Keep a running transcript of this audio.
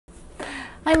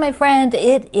Hi, my friend.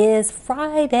 It is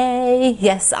Friday.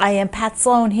 Yes, I am Pat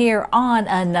Sloan here on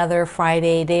another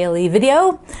Friday daily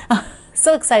video.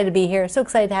 So excited to be here. So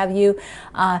excited to have you.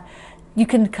 You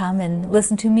can come and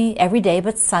listen to me every day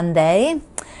but Sunday.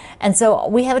 And so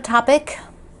we have a topic.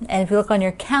 And if you look on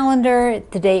your calendar,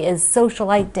 today is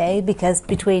Socialite Day because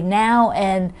between now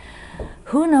and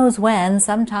who knows when,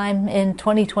 sometime in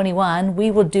 2021, we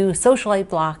will do Socialite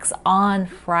blocks on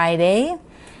Friday.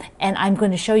 And I'm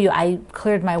going to show you, I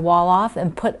cleared my wall off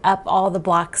and put up all the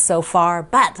blocks so far.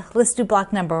 But let's do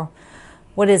block number,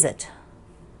 what is it?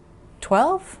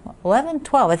 12? 11?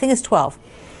 12. I think it's 12.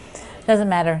 Doesn't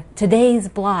matter. Today's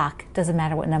block, doesn't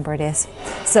matter what number it is.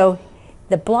 So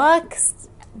the block's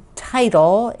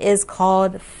title is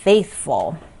called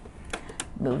Faithful.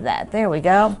 Move that. There we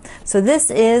go. So this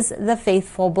is the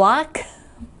Faithful block.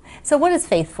 So what is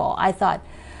faithful? I thought,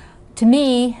 to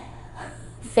me,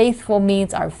 faithful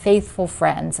means our faithful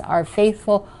friends, our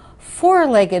faithful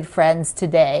four-legged friends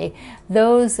today,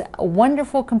 those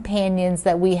wonderful companions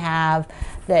that we have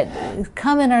that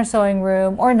come in our sewing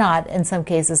room, or not in some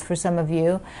cases for some of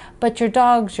you, but your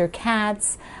dogs, your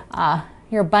cats,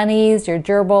 your bunnies, your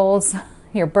gerbils,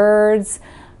 your birds.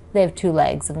 They have two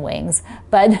legs and wings,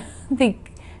 but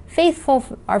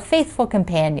our faithful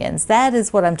companions. That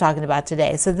is what I'm talking about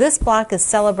today. So this block is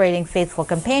celebrating faithful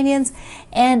companions.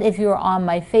 And if you're on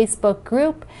my Facebook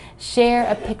group, share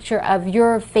a picture of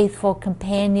your faithful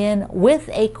companion with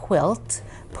a quilt.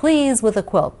 Please with a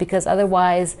quilt, because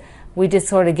otherwise we just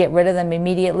sort of get rid of them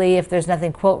immediately if there's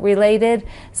nothing quilt related.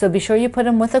 So be sure you put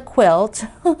them with a quilt.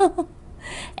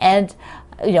 And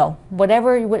you know,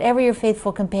 whatever your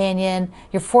faithful companion,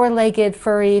 your four-legged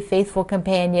furry faithful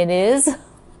companion is,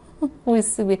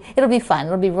 it'll be fun.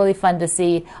 It'll be really fun to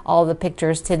see all the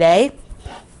pictures today.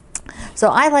 So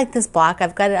I like this block.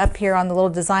 I've got it up here on the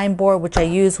little design board, which I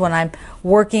use when I'm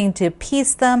working to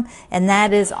piece them, and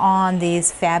that is on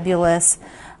these fabulous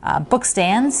book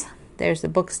stands. There's the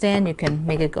book stand. You can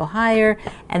make it go higher,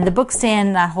 and the book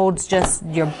stand holds just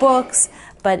your books,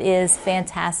 but is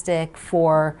fantastic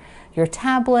for your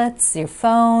tablets, your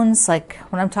phones. Like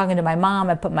when I'm talking to my mom,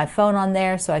 I put my phone on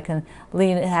there so I can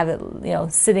have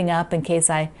it, sitting up in case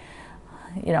I,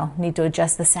 need to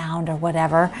adjust the sound or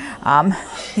whatever.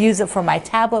 Use it for my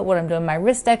tablet when I'm doing my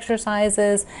wrist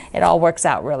exercises. It all works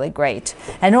out really great.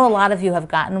 I know a lot of you have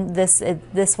gotten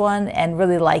this one and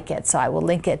really like it, so I will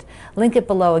link it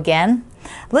below again.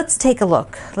 Let's take a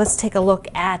look. Let's take a look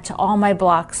at all my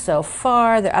blocks so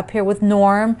far. They're up here with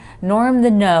Norm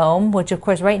the gnome, which of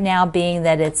course right now, being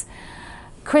that it's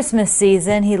Christmas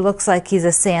season, he looks like he's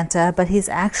a Santa, but he's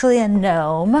actually a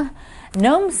gnome.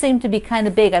 Gnomes seem to be kind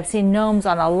of big. I've seen gnomes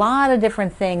on a lot of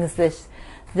different things this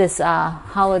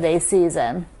holiday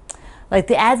season. Like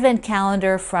the advent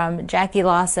calendar from Jackie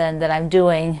Lawson that I'm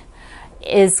doing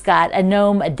is got a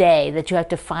gnome a day that you have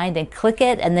to find and click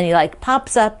it, and then he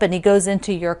pops up and he goes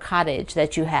into your cottage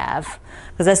that you have,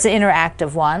 because that's the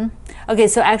interactive one. Okay,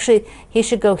 so actually he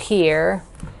should go here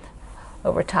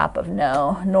over top of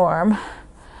Norm,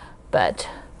 but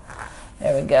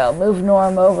there we go. Move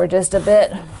Norm over just a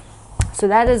bit. So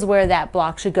that is where that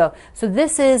block should go. So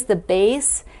this is the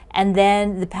base, and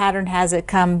then the pattern has it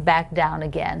come back down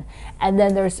again. And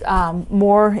then there's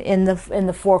more in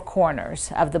the four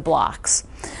corners of the blocks.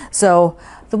 So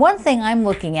the one thing I'm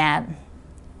looking at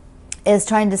is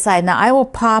trying to decide. Now I will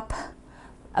pop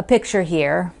a picture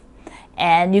here,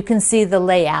 and you can see the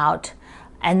layout.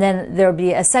 And then there'll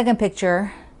be a second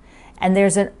picture, and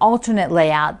there's an alternate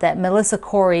layout that Melissa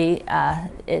Corey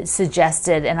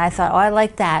suggested, and I thought, oh, I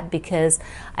like that because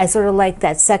I sort of like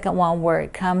that second one where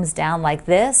it comes down like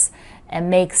this and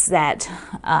makes that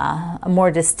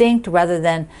more distinct rather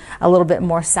than a little bit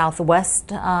more southwest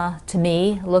to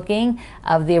me looking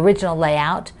of the original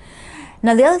layout.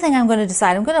 Now the other thing I'm going to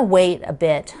decide, I'm going to wait a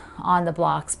bit on the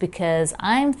blocks because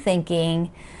I'm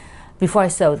thinking, before I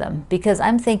sew them, because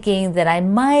I'm thinking that I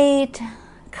might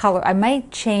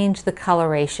change the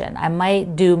coloration. I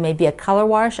might do maybe a color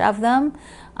wash of them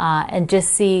and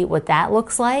just see what that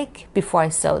looks like before I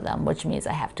sew them, which means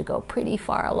I have to go pretty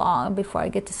far along before I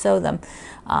get to sew them.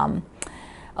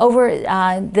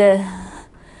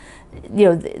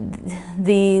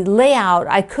 The layout,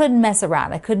 I could mess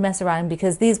around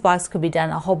because these blocks could be done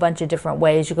a whole bunch of different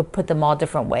ways. You could put them all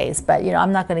different ways, but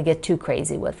I'm not going to get too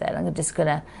crazy with it. I'm just going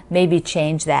to maybe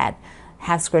change that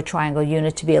half square triangle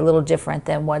unit to be a little different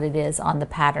than what it is on the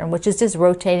pattern, which is just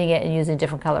rotating it and using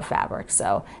different color fabrics.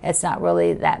 So it's not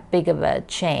really that big of a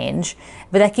change,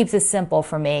 but that keeps it simple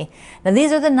for me. Now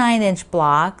these are the 9-inch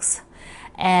blocks,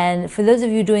 and for those of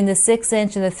you doing the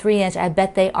 6-inch and the 3-inch, I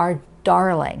bet they are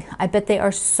darling. I bet they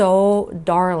are so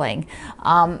darling.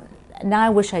 Now I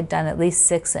wish I'd done at least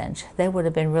 6-inch. They would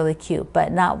have been really cute,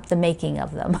 but not the making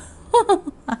of them.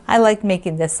 I like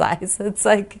making this size. It's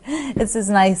like, it's as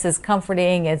nice, it's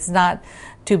comforting, it's not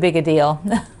too big a deal.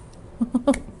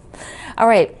 All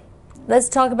right, let's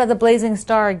talk about the blazing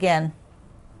star again.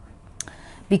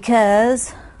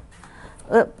 Because,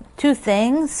 two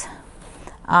things.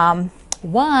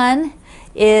 One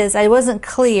is I wasn't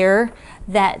clear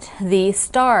that the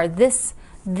star, this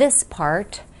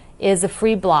part is a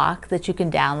free block that you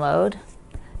can download,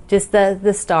 just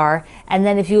the star. And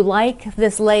then if you like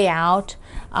this layout,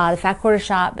 the Fat Quarter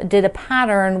Shop did a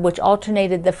pattern which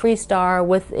alternated the free star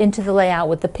into the layout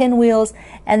with the pinwheels,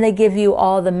 and they give you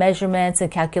all the measurements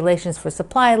and calculations for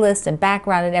supply list and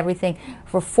background and everything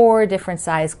for 4 different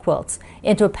size quilts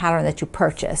into a pattern that you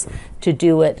purchase to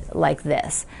do it like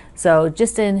this. So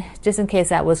just in case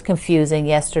that was confusing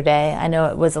yesterday, I know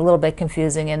it was a little bit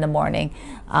confusing in the morning,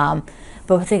 but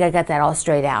I think I got that all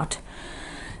straight out.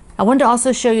 I wanted to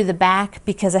also show you the back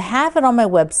because I have it on my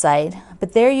website,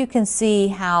 but there you can see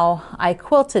how I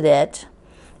quilted it.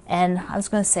 And I was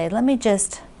going to say, let me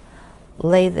just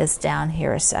lay this down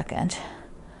here a second.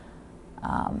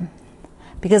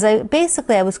 Because I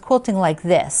was quilting like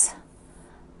this,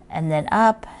 and then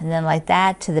up, and then like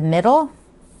that to the middle.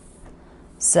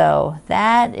 So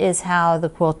that is how the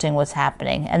quilting was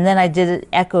happening. And then I did it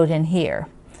echoed in here.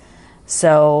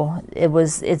 So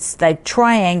it's like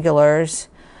triangulars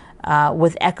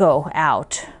with echo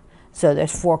out. So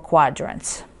there's 4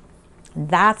 quadrants.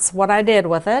 That's what I did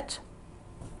with it.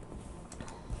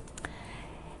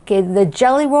 Okay, the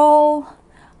jelly roll,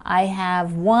 I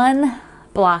have 1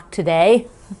 block today,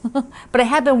 but I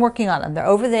have been working on them. They're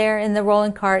over there in the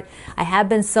rolling cart. I have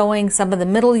been sewing some of the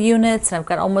middle units, and I've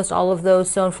got almost all of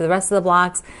those sewn for the rest of the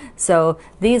blocks. So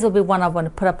these will be one I want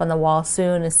to put up on the wall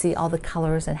soon and see all the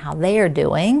colors and how they are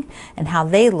doing and how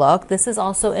they look. This is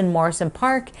also in Morrison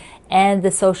Park, and the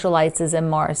Socialites is in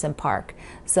Morrison Park.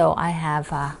 So I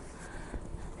have,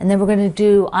 and then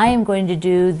I am going to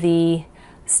do the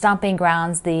Stomping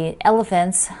Grounds, the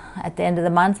elephants, at the end of the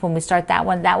month when we start that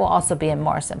one. That will also be in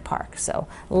Morrison Park. So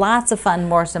lots of fun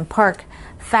Morrison Park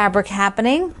fabric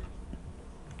happening.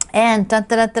 And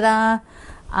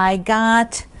I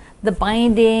got the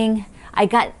binding. I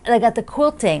got the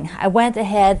quilting. I went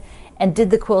ahead and did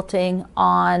the quilting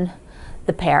on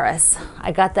the Paris.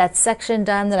 I got that section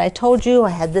done that I told you. I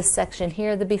had this section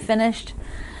here to be finished,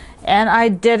 and I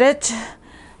did it.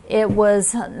 It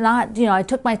was not, I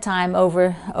took my time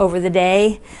over the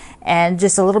day and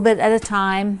just a little bit at a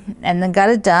time, and then got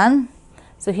it done.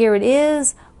 So here it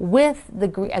is with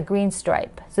a green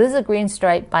stripe. So this is a green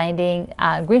stripe binding,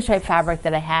 green stripe fabric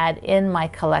that I had in my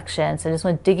collection. So I just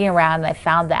went digging around and I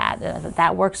found that, and I thought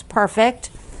that works perfect.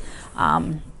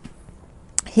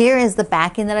 Here is the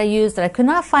backing that I used, and I could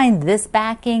not find this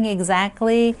backing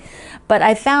exactly, but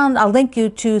I found, I'll link you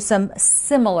to some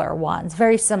similar ones,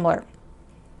 very similar.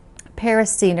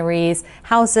 Paris sceneries,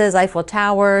 houses, Eiffel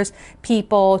Towers,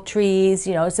 people, trees,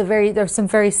 there's some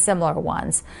very similar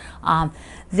ones.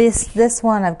 This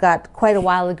one I've got quite a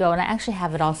while ago, and I actually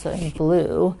have it also in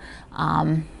blue.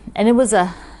 And it was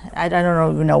I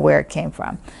don't even know where it came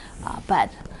from,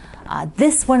 but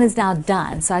this one is now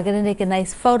done. So I'm going to take a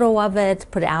nice photo of it,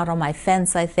 put it out on my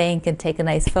fence, I think, and take a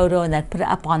nice photo, and then put it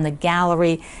up on the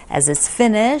gallery as it's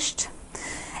finished.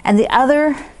 And the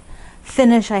other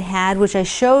finish I had, which I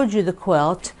showed you the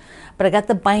quilt, but I got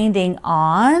the binding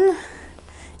on,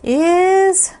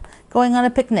 is Going on a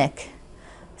Picnic.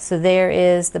 So there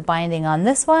is the binding on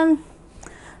this one.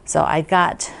 So I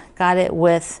got it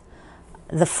with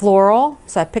the floral.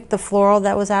 So I picked the floral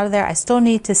that was out of there. I still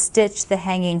need to stitch the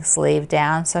hanging sleeve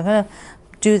down, so I'm going to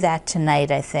do that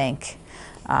tonight, I think.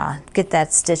 Get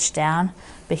that stitched down.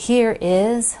 But here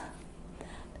is,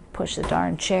 push the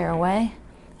darn chair away.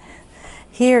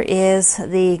 Here is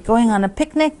the Going on a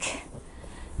Picnic,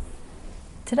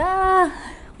 ta-da,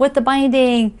 with the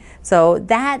binding. So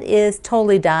that is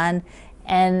totally done,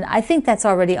 and I think that's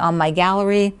already on my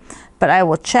gallery, but I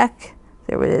will check.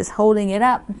 There it is, holding it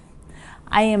up.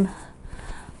 I am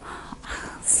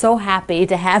so happy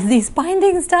to have these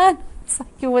bindings done. It's like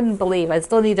you wouldn't believe. I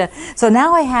still need to, so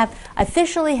now I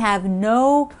officially have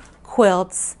no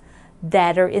quilts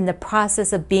that are in the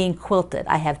process of being quilted.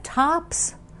 I have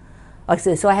tops.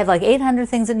 So I have like 800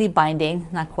 things that need binding,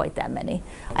 not quite that many.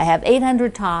 I have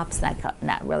 800 tops,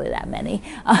 not really that many.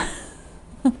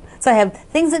 So I have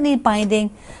things that need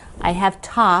binding, I have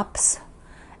tops,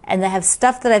 and I have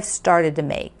stuff that I've started to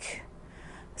make.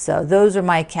 So those are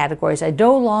my categories. I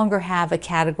no longer have a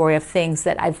category of things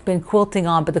that I've been quilting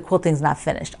on, but the quilting's not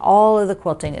finished. All of the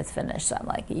quilting is finished, so I'm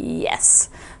like, yes.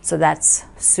 So that's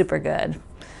super good.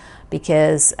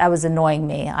 because that was annoying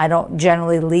me. I don't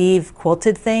generally leave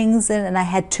quilted things, and I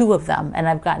had 2 of them, and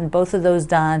I've gotten both of those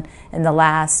done in the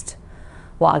last,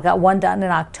 well, I got one done in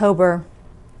October,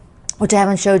 which I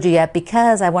haven't showed you yet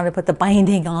because I want to put the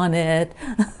binding on it.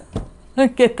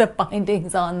 Get the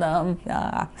bindings on them.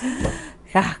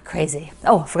 Crazy.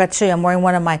 Oh, I forgot to show you, I'm wearing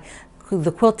one of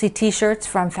the quilty t-shirts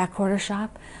from Fat Quarter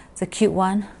Shop. It's a cute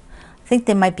one. I think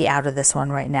they might be out of this one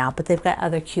right now, but they've got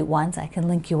other cute ones. I can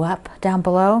link you up down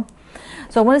below.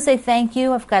 So I want to say thank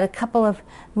you. I've got a couple of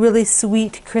really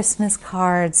sweet Christmas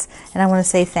cards, and I want to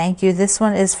say thank you. This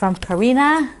one is from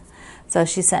Karina. So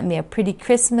she sent me a pretty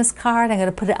Christmas card. I'm going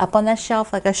to put it up on that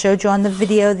shelf like I showed you on the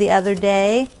video the other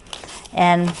day.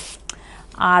 And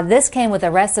this came with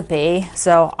a recipe,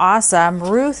 so awesome.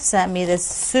 Ruth sent me this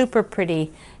super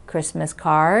pretty Christmas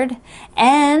card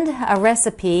and a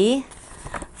recipe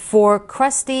for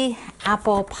crusty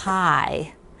apple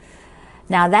pie.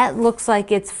 Now that looks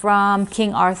like it's from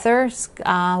King Arthur's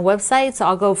website, so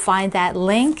I'll go find that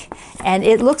link. And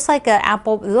it looks like an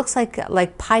apple. It looks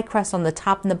like pie crust on the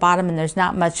top and the bottom, and there's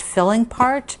not much filling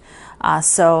part.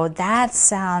 So that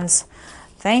sounds.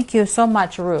 Thank you so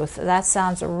much, Ruth. That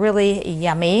sounds really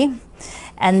yummy.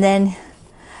 And then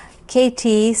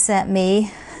KT sent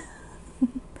me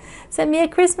a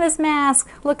Christmas mask.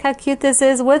 Look how cute this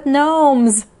is with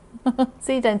gnomes.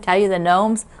 See, didn't tell you the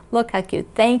gnomes. Look how cute.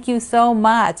 Thank you so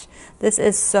much. This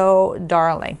is so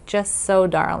darling. Just so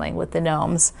darling with the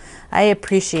gnomes. I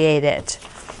appreciate it.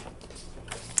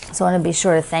 So I want to be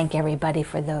sure to thank everybody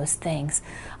for those things.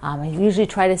 I usually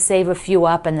try to save a few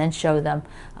up and then show them.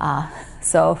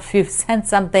 So if you've sent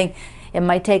something, it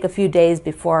might take a few days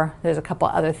before there's a couple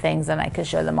other things and I can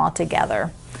show them all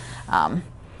together.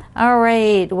 All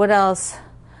right, what else?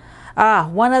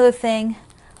 One other thing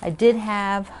I did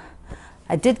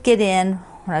get in,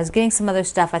 when I was getting some other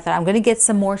stuff, I thought I'm going to get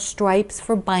some more stripes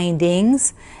for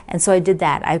bindings. And so I did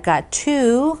that. I've got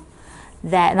 2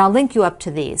 that, and I'll link you up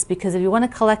to these, because if you want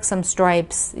to collect some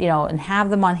stripes, you know, and have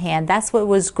them on hand, that's what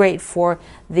was great for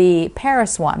the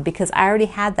Paris one, because I already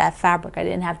had that fabric. I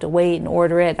didn't have to wait and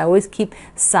order it. I always keep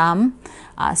some.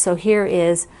 So here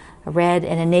is a red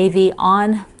and a navy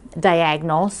on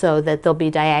diagonal, so that they'll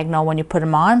be diagonal when you put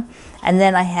them on. And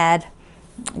then I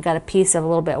got a piece of a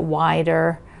little bit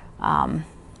wider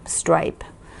stripe.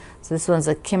 So this one's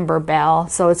a Kimberbell,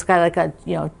 so it's got like a,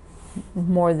 you know,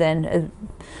 more than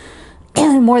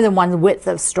one width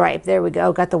of stripe. There we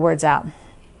go, got the words out.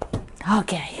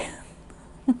 Okay.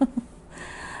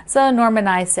 So Norm and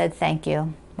I said thank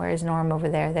you. Where's Norm? Over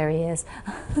there? There he is.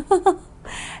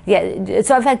 Yeah,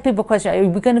 so I've had people question, are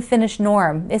we going to finish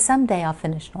Norm? Someday I'll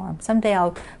finish Norm. Someday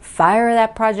I'll fire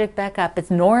that project back up.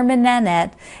 It's Norm and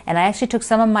Nanette, and I actually took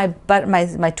some of my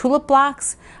tulip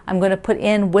blocks. I'm going to put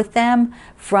in with them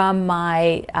from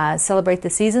my Celebrate the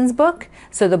Seasons book.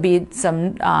 So there'll be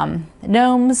some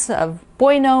gnomes, of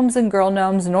boy gnomes and girl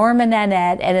gnomes, Norm and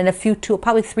Nanette, and then a few,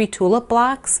 probably 3 tulip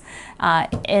blocks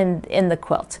in the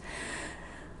quilt.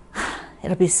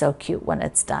 It'll be so cute when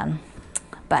it's done.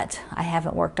 But I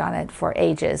haven't worked on it for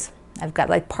ages. I've got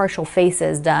like partial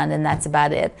faces done, and that's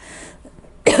about it.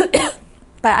 But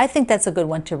I think that's a good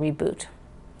one to reboot.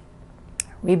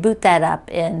 Reboot that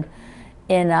up in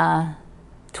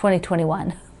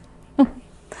 2021. All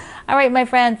right, my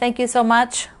friend, thank you so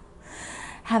much.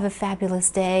 Have a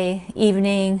fabulous day,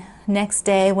 evening, next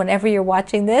day, whenever you're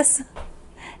watching this.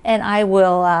 And I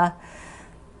will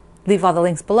leave all the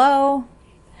links below.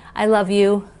 I love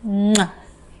you. Mwah.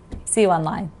 See you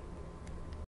online.